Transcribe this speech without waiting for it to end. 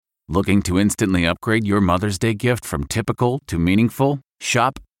Looking to instantly upgrade your Mother's Day gift from typical to meaningful?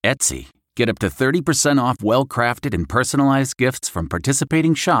 Shop Etsy. Get up to 30% off well-crafted and personalized gifts from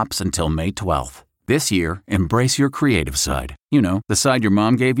participating shops until May 12th. This year, embrace your creative side. You know, the side your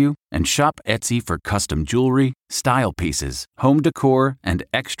mom gave you. And shop Etsy for custom jewelry, style pieces, home decor, and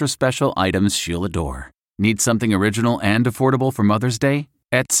extra special items she'll adore. Need something original and affordable for Mother's Day?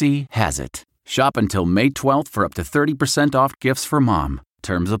 Etsy has it. Shop until May 12th for up to 30% off gifts for mom.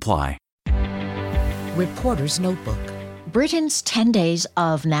 Terms apply. Reporter's Notebook. Britain's 10 days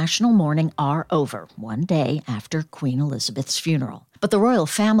of national mourning are over, one day after Queen Elizabeth's funeral. But the royal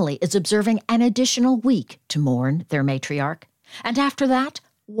family is observing an additional week to mourn their matriarch. And after that,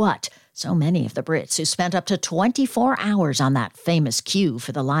 what? So many of the Brits who spent up to 24 hours on that famous queue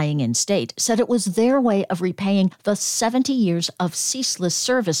for the lying-in state said it was their way of repaying the 70 years of ceaseless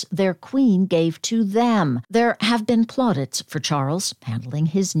service their queen gave to them. There have been plaudits for Charles, handling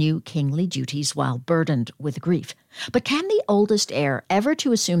his new kingly duties while burdened with grief. But can the oldest heir ever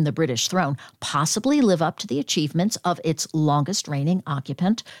to assume the British throne possibly live up to the achievements of its longest reigning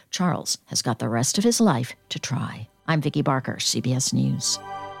occupant? Charles has got the rest of his life to try. I'm Vicki Barker, CBS News.